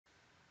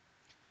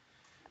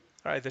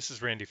Hi, this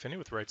is Randy Finney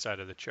with Right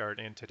Side of the Chart,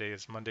 and today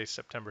is Monday,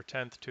 September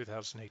 10th,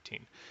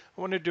 2018. I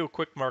want to do a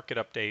quick market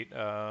update.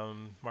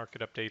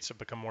 Market updates have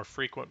become more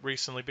frequent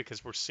recently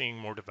because we're seeing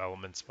more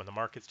developments when the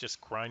market's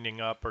just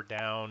grinding up or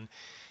down,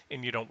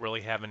 and you don't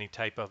really have any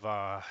type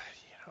of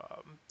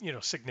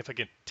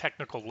significant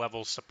technical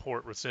level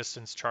support,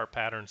 resistance, chart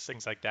patterns,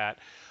 things like that.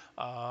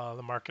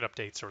 The market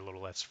updates are a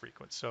little less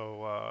frequent.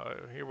 So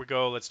here we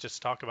go. Let's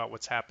just talk about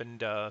what's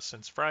happened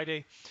since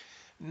Friday.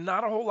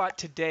 Not a whole lot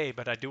today,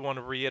 but I do want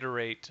to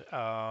reiterate.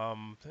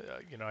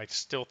 I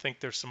still think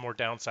there's some more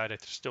downside. I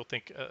still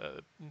think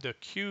the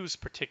Qs,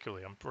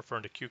 particularly, I'm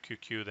referring to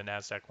QQQ, the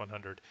Nasdaq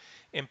 100,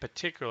 in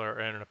particular,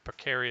 are in a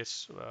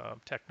precarious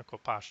technical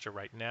posture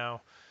right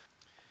now.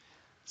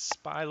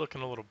 SPY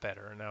looking a little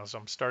better. Now, as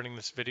I'm starting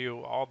this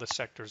video, all the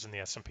sectors in the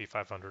S&P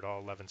 500,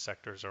 all 11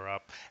 sectors are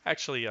up.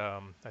 Actually,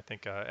 I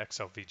think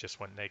XLV just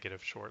went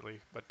negative shortly,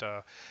 but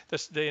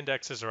the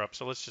indexes are up.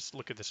 So let's just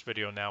look at this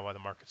video now while the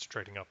market's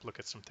trading up. Look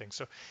at some things.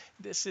 So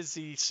this is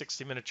the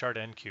 60-minute chart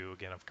NQ.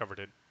 Again, I've covered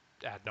it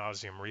ad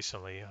nauseum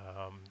recently.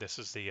 This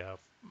is the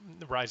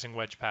rising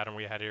wedge pattern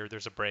we had here.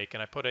 There's a break,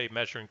 and I put a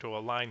measuring tool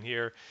line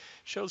here.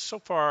 Shows so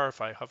far, if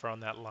I hover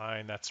on that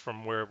line, that's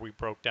from where we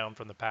broke down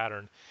from the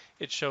pattern.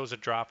 It shows a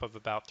drop of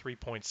about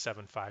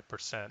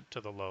 3.75%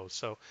 to the low.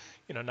 So,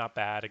 not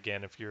bad.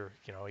 Again, if you're,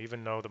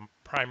 even though the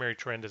primary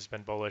trend has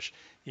been bullish,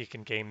 you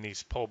can game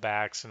these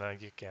pullbacks. And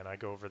again, I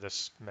go over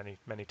this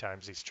many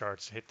times. These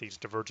charts hit these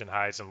divergent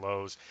highs and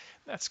lows.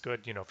 That's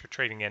good. If you're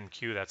trading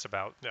NQ, that's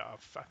about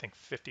I think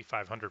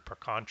 5,500 per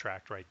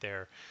contract right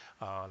there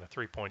on a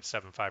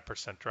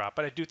 3.75% drop.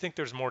 But I do think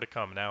there's more to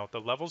come. Now,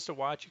 the levels to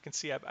watch, you can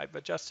see I've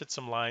adjusted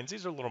some lines.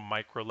 These are little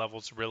micro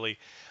levels, really.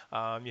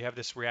 You have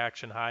this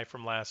reaction high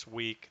from last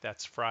week.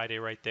 That's Friday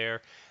right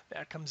there.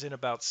 That comes in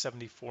about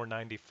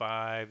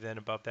 74.95. Then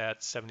above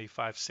that,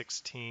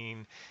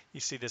 75.16. You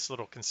see this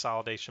little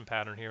consolidation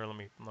pattern here. Let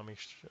me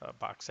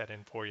box that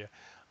in for you.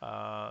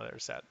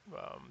 There's that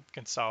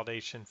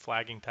consolidation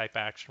flagging type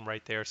action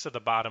right there. So the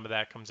bottom of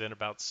that comes in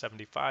about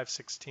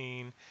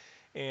 75.16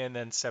 and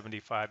then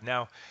 75.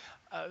 Now,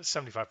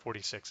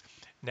 75.46.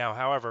 Now,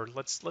 however,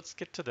 let's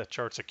get to the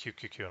charts of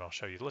QQQ and I'll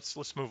show you.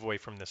 Let's move away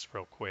from this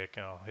real quick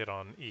and I'll hit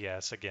on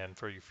ES again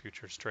for you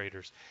futures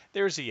traders.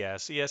 There's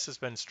ES. ES has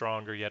been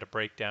stronger. You had a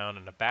breakdown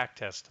and a back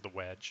test to the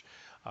wedge.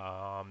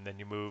 Then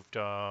you moved,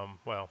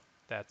 well,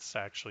 that's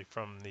actually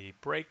from the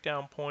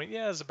breakdown point.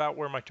 Yeah, it's about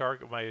where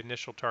my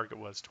initial target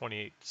was,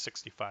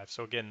 28.65.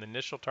 So again, the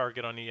initial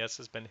target on ES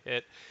has been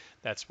hit.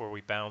 That's where we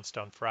bounced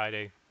on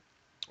Friday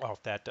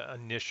off that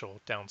initial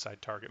downside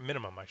target,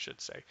 minimum, I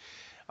should say.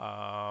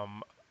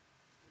 Um,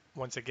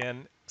 Once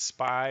again,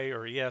 SPY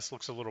or ES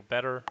looks a little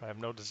better. I have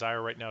no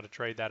desire right now to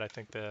trade that. I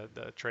think the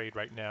trade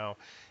right now,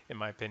 in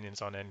my opinion,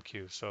 is on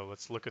NQ. So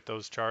let's look at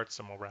those charts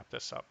and we'll wrap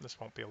this up. This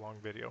won't be a long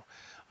video.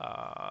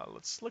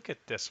 Let's look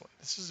at this one.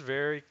 This is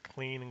very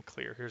clean and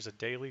clear. Here's a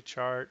daily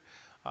chart.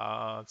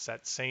 It's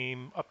that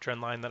same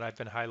uptrend line that I've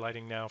been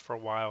highlighting now for a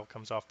while.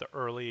 Comes off the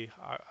early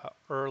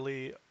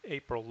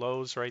April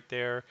lows right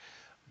there.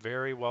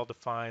 Very well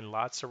defined,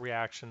 lots of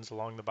reactions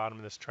along the bottom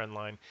of this trend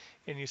line.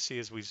 And you see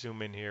as we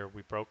zoom in here,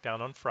 we broke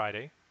down on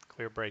Friday,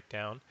 clear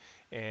breakdown,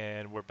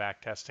 and we're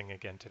back testing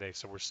again today.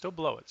 So we're still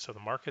below it. So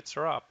the markets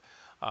are up.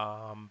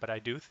 But I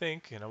do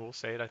think, we'll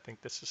say it, I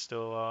think this is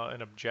still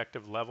an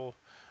objective level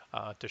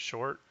to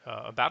short,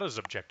 about as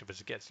objective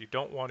as it gets. You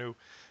don't want to,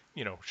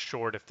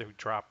 short if they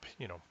drop,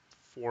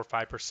 4 or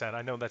 5%.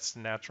 I know that's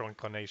the natural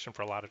inclination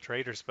for a lot of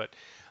traders, but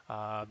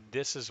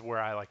this is where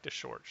I like to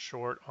short.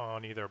 Short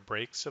on either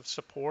breaks of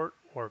support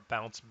or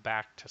bounce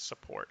back to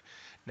support.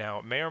 Now,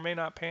 it may or may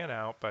not pan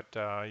out,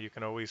 but you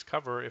can always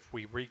cover if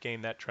we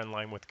regain that trend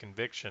line with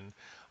conviction.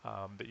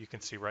 But you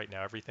can see right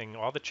now everything,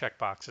 all the check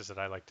boxes that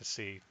I like to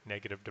see,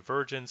 negative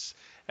divergence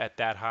at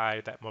that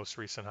high, that most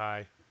recent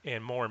high.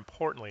 And more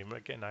importantly,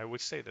 again, I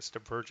always say this,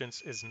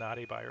 divergence is not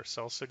a buy or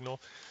sell signal.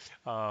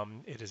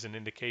 It is an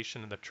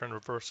indication that trend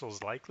reversal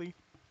is likely,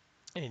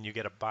 and you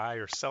get a buy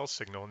or sell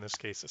signal, in this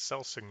case a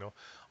sell signal,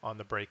 on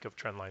the break of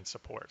trendline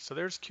support. So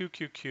there's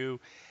QQQ.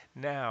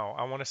 Now,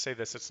 I want to say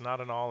this, it's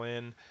not an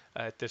all-in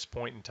at this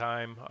point in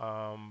time.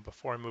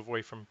 Before I move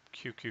away from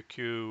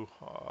QQQ,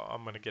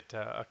 I'm going to get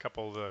to a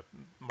couple of the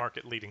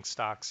market-leading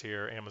stocks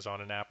here,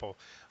 Amazon and Apple,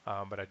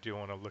 but I do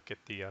want to look at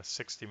the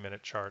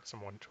 60-minute charts.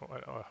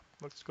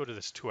 Let's go to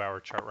this 2-hour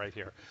chart right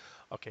here.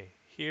 Okay,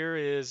 here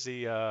is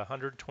the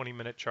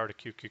 120-minute chart of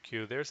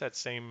QQQ. There's that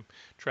same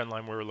trend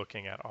line we were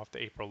looking at off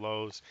the April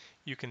lows.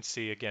 You can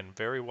see, again,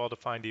 very well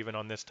defined even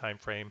on this time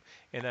frame,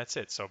 and that's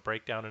it. So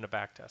breakdown and a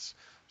back test.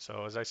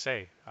 So as I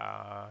say,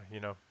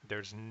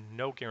 there's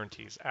no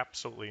guarantees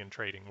absolutely in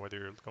trading, whether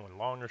you're going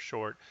long or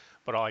short,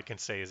 but all I can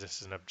say is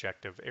this is an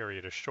objective area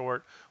to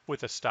short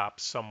with a stop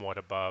somewhat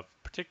above,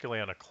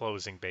 particularly on a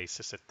closing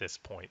basis at this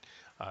point.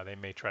 They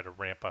may try to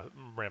ramp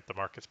the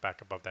markets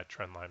back above that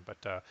trend line,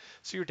 but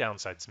so your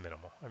downside's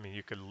minimal. I mean,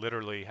 you could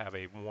literally have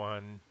a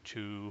 1,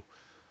 2,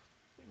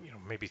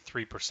 maybe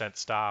 3%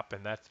 stop,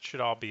 and that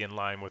should all be in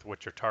line with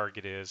what your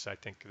target is. I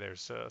think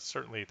there's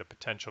certainly the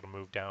potential to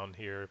move down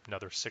here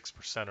another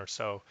 6% or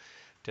so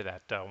to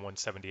that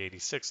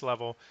 170.86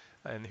 level.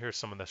 And here's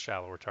some of the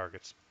shallower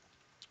targets.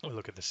 We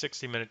look at the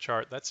 60-minute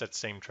chart. That's that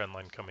same trend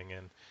line coming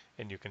in,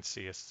 and you can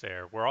see us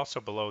there. We're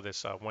also below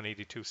this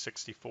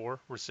 182.64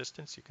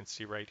 resistance. You can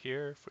see right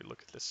here. If we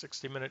look at the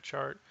 60-minute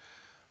chart,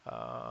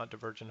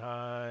 divergent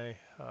high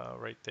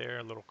right there,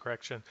 a little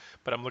correction.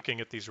 But I'm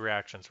looking at these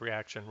reactions,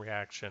 reaction,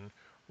 reaction,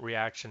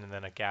 reaction, and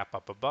then a gap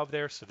up above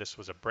there. So this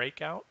was a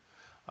breakout,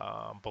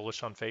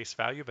 bullish on face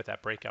value, but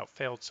that breakout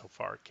failed so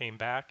far. It came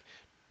back,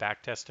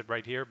 back tested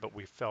right here, but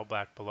we fell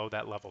back below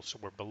that level. So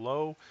we're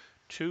below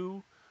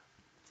two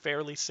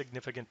fairly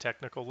significant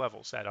technical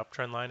levels. That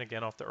uptrend line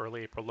again off the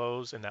early April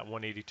lows and that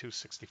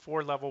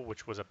 182.64 level,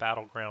 which was a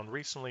battleground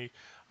recently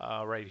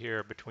right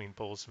here between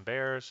bulls and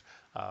bears.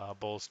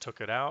 Bulls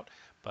took it out,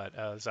 but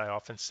as I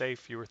often say,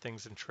 fewer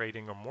things in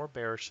trading are more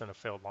bearish than a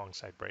failed long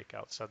side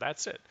breakout. So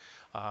that's it.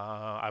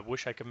 I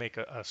wish I could make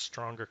a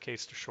stronger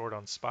case to short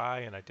on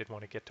SPY, and I did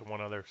want to get to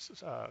one other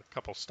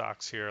couple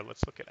stocks here.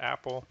 Let's look at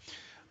Apple.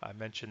 I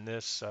mentioned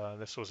this.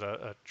 This was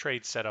a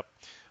trade setup,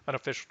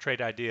 unofficial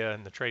trade idea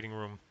in the trading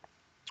room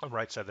on the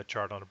right side of the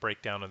chart on a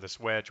breakdown of this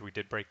wedge. We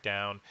did break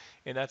down,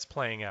 and that's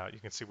playing out. You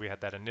can see we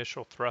had that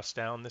initial thrust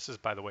down. This is,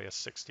 by the way, a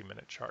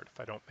 60-minute chart. If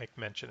I don't make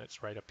mention,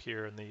 it's right up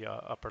here in the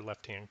upper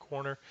left-hand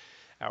corner,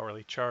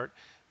 hourly chart.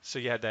 So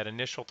you had that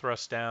initial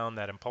thrust down,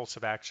 that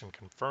impulsive action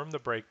confirmed the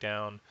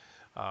breakdown,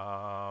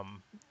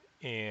 um,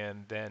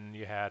 and then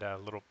you had a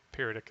little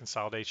period of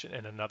consolidation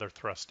and another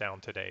thrust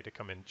down today to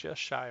come in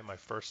just shy of my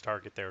first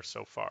target there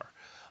so far.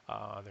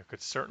 There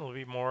could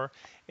certainly be more.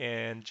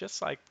 And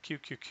just like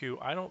QQQ,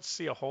 I don't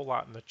see a whole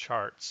lot in the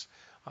charts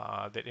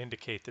that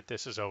indicate that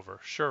this is over.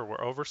 Sure, we're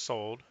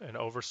oversold, and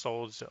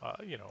oversold,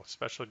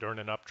 especially during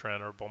an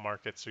uptrend or bull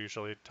markets,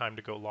 usually time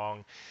to go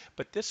long.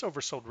 But this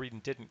oversold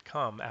reading didn't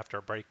come after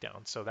a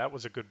breakdown, so that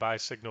was a good buy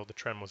signal. The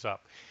trend was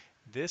up.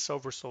 This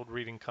oversold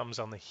reading comes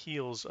on the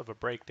heels of a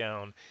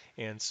breakdown,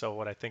 and so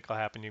what I think will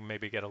happen, you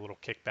maybe get a little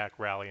kickback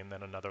rally and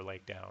then another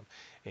leg down.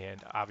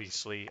 And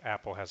obviously,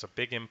 Apple has a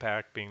big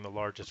impact, being the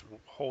largest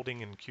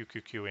holding in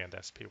QQQ and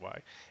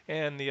SPY.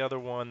 And the other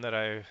one that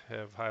I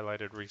have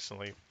highlighted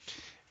recently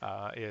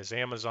is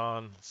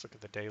Amazon. Let's look at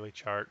the daily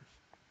chart.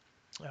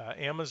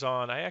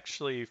 Amazon, I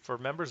actually, for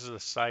members of the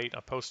site, I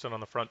posted on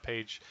the front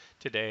page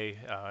today.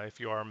 If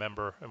you are a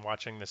member and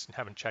watching this and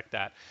haven't checked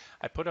that,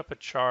 I put up a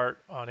chart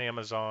on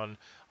Amazon,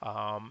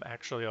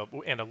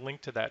 and a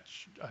link to that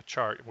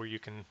chart where you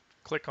can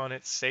click on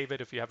it, save it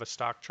if you have a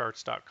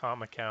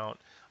stockcharts.com account.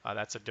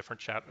 That's a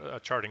different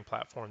charting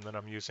platform that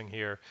I'm using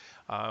here.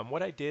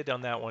 What I did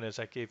on that one is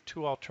I gave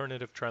two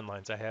alternative trend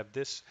lines. I have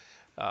this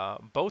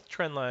both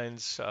trend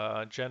lines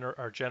are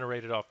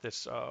generated off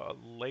this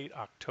late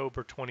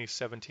October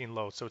 2017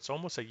 low, so it's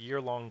almost a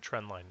year-long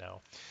trend line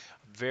now.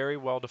 Very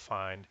well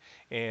defined.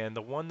 And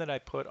the one that I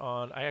put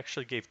on, I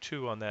actually gave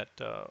two on that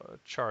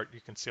chart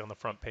you can see on the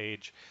front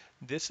page.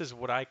 This is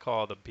what I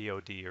call the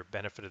BOD, or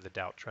benefit of the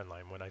doubt trend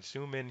line. When I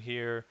zoom in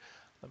here,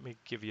 let me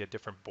give you a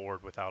different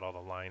board without all the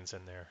lines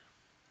in there.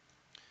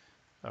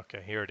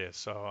 Okay, here it is.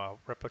 So I'll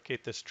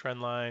replicate this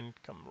trend line,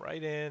 come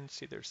right in.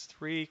 See, there's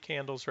three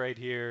candles right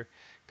here,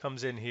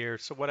 comes in here.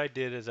 So what I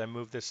did is I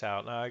moved this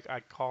out. And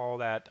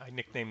I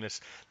nickname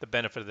this the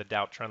benefit of the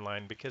doubt trend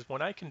line, because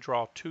when I can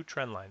draw two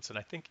trend lines, and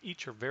I think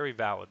each are very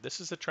valid. This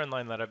is the trend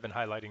line that I've been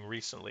highlighting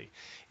recently.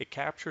 It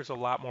captures a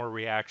lot more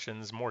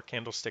reactions, more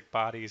candlestick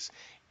bodies,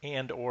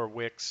 and or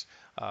wicks.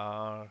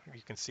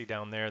 You can see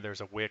down there,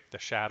 there's a wick, the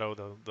shadow,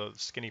 the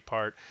skinny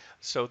part.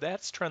 So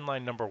that's trend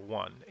line number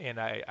one. And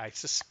I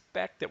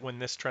suspect that when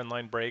this trend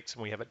line breaks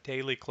and we have a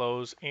daily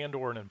close and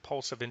or an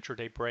impulsive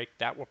intraday break,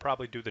 that will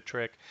probably do the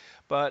trick.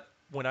 But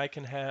when I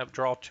can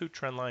draw two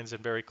trend lines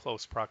in very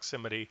close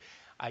proximity,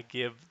 I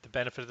give the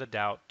benefit of the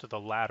doubt to the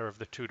latter of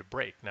the two to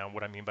break. Now,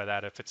 what I mean by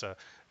that, if it's a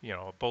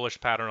bullish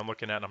pattern I'm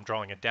looking at and I'm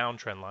drawing a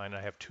downtrend line, I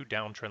have two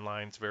downtrend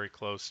lines very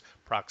close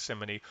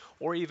proximity,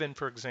 or even,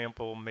 for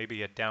example,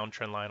 maybe a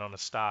downtrend line on a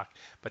stock,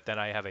 but then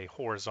I have a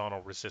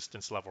horizontal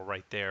resistance level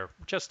right there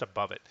just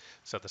above it.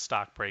 So the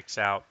stock breaks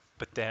out,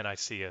 but then I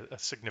see a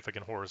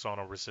significant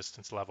horizontal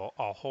resistance level.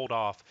 I'll hold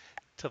off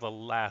to the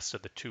last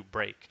of the two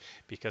break,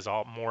 because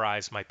more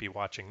eyes might be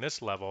watching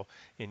this level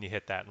and you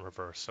hit that in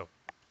reverse. So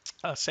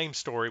same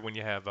story when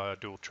you have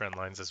dual trend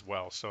lines as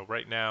well. So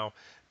right now,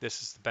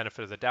 this is the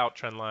benefit of the doubt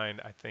trend line.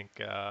 I think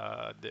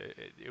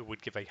it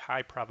would give a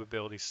high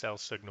probability sell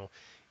signal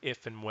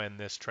if and when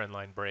this trend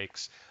line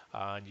breaks.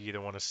 And you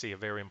either want to see a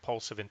very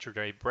impulsive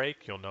intraday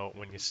break, you'll know it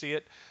when you see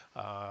it,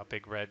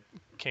 big red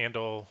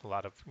candle, a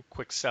lot of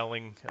quick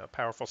selling,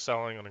 powerful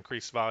selling on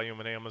increased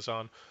volume in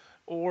Amazon,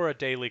 or a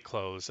daily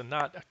close, and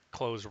not a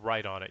close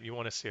right on it. You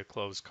want to see a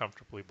close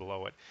comfortably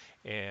below it.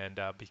 And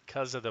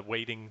because of the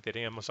weighting that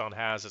Amazon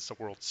has, it's the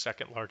world's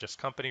second largest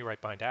company, right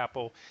behind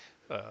Apple.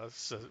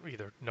 So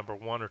either number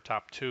one or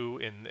top two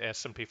in the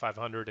S&P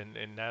 500 and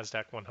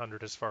NASDAQ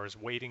 100 as far as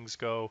weightings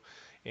go.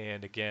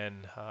 And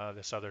again,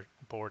 this other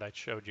board I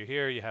showed you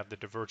here, you have the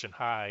divergent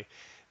high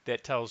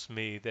that tells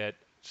me that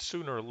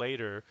sooner or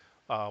later,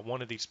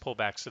 one of these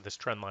pullbacks of this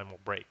trend line will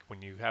break.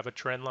 When you have a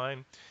trend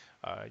line,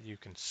 You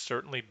can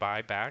certainly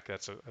buy back.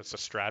 That's a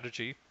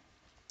strategy,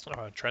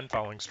 trend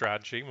following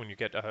strategy. When you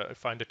get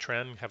find a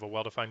trend, have a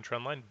well-defined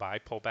trend line, buy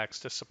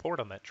pullbacks to support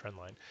on that trend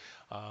line.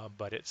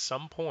 But at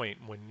some point,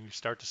 when you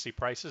start to see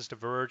prices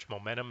diverge,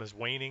 momentum is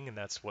waning, and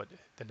that's what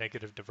the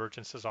negative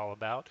divergence is all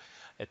about.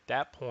 At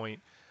that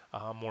point,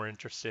 I'm more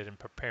interested in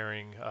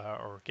preparing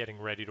or getting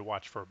ready to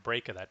watch for a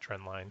break of that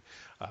trend line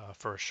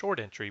for a short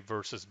entry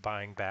versus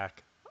buying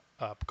back.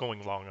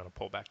 Going long on a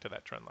pullback to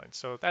that trend line.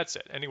 So that's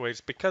it.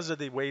 Anyways, because of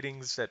the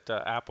weightings that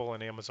Apple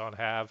and Amazon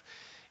have,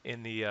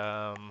 in the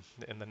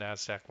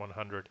Nasdaq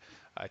 100.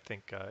 I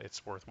think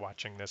it's worth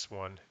watching this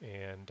one,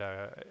 and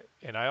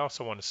I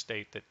also want to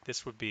state that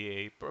this would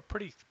be a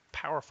pretty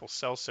powerful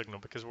sell signal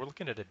because we're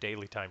looking at a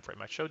daily time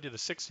frame. I showed you the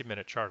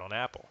 60-minute chart on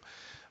Apple.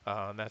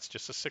 That's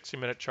just a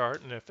 60-minute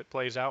chart, and if it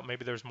plays out,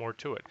 maybe there's more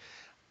to it.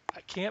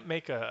 I can't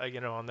make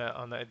on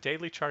the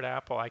daily chart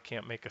Apple, I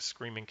can't make a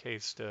screaming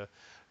case to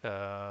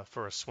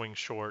for a swing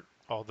short.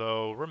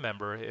 Although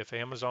remember, if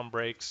Amazon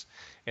breaks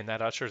and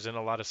that ushers in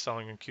a lot of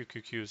selling in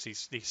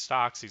QQQs, these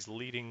stocks, these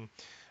leading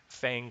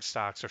FANG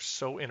stocks are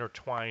so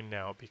intertwined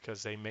now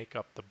because they make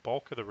up the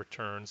bulk of the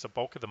returns, the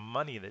bulk of the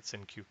money that's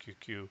in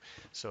QQQ.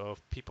 So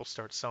if people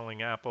start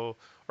selling Apple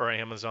or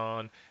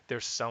Amazon, they're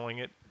selling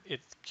it.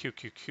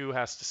 QQQ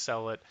has to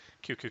sell it.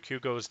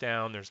 QQQ goes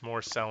down. There's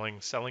more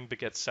selling. Selling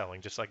begets selling,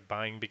 just like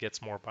buying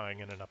begets more buying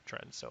in an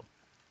uptrend. So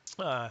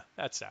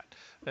that's that.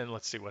 And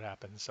let's see what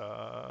happens.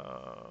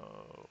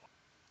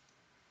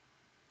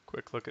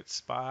 Quick look at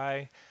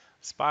SPY.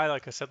 SPY,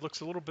 like I said,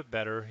 looks a little bit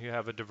better. You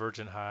have a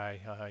divergent high.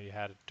 You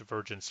had a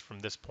divergence from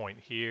this point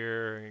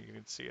here. You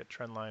can see a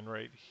trend line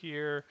right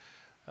here.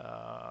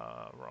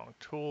 Wrong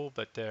tool,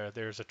 but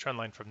there's a trend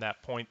line from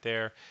that point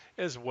there,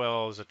 as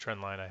well as a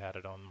trend line I had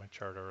it on my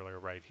chart earlier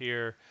right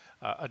here.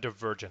 A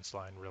divergence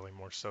line, really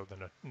more so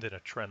than a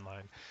trend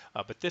line.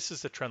 But this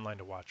is the trend line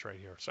to watch right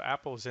here. So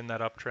Apple is in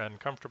that uptrend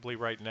comfortably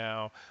right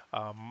now.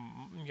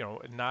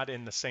 Not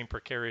in the same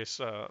precarious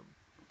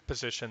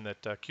position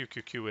that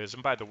QQQ is.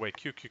 And by the way,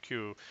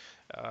 QQQ,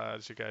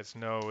 as you guys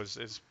know,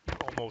 is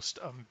almost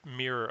a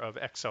mirror of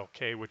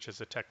XLK, which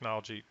is a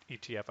technology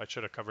ETF. I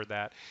should have covered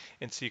that.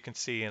 And so you can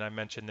see, and I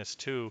mentioned this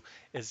too,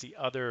 is the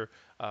other,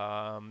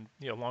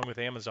 along with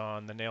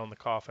Amazon, the nail in the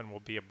coffin will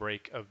be a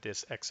break of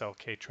this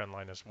XLK trend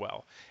line as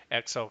well.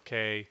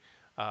 XLK,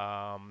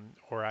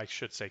 or I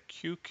should say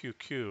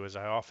QQQ, as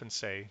I often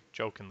say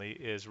jokingly,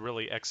 is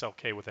really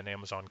XLK with an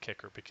Amazon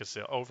kicker because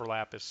the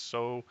overlap is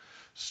so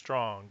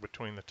strong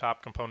between the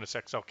top components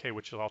XLK,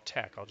 which is all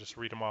tech. I'll just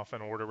read them off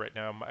in order right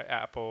now.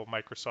 Apple,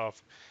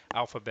 Microsoft,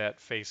 Alphabet,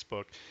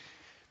 Facebook.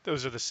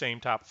 Those are the same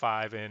top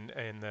five in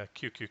the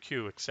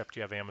QQQ, except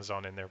you have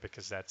Amazon in there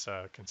because that's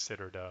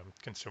considered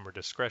consumer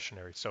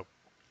discretionary. So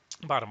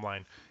bottom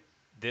line,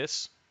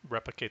 this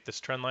replicate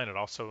this trend line. It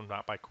also,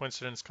 not by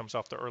coincidence, comes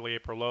off the early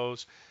April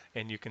lows,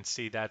 and you can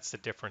see that's the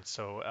difference.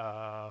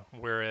 So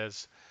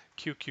whereas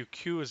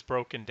QQQ is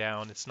broken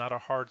down, it's not a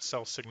hard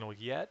sell signal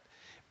yet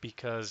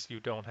because you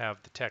don't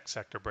have the tech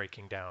sector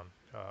breaking down.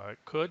 It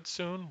could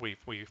soon. We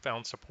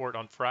found support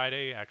on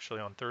Friday, actually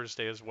on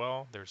Thursday as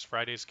well. There's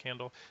Friday's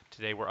candle.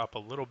 Today we're up a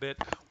little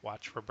bit.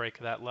 Watch for a break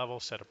of that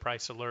level. Set a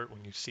price alert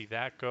when you see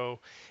that go,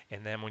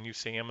 and then when you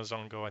see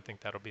Amazon go, I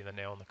think that'll be the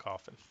nail in the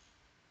coffin,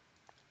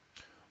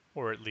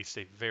 or at least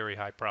a very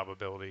high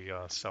probability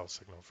sell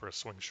signal for a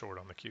swing short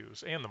on the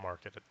Qs and the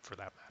market for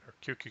that matter.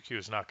 QQQ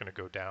is not going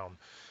to go down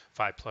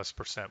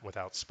 5+%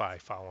 without SPY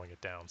following it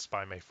down.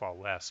 SPY may fall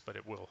less, but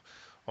it will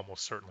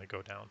almost certainly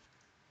go down.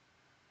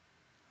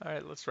 All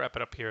right, let's wrap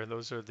it up here.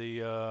 Those are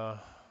the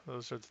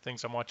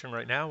things I'm watching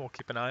right now. We'll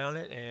keep an eye on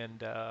it,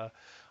 and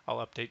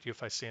I'll update you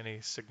if I see any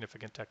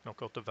significant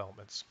technical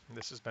developments.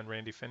 This has been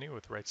Randy Finney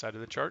with Right Side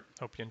of the Chart.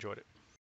 Hope you enjoyed it.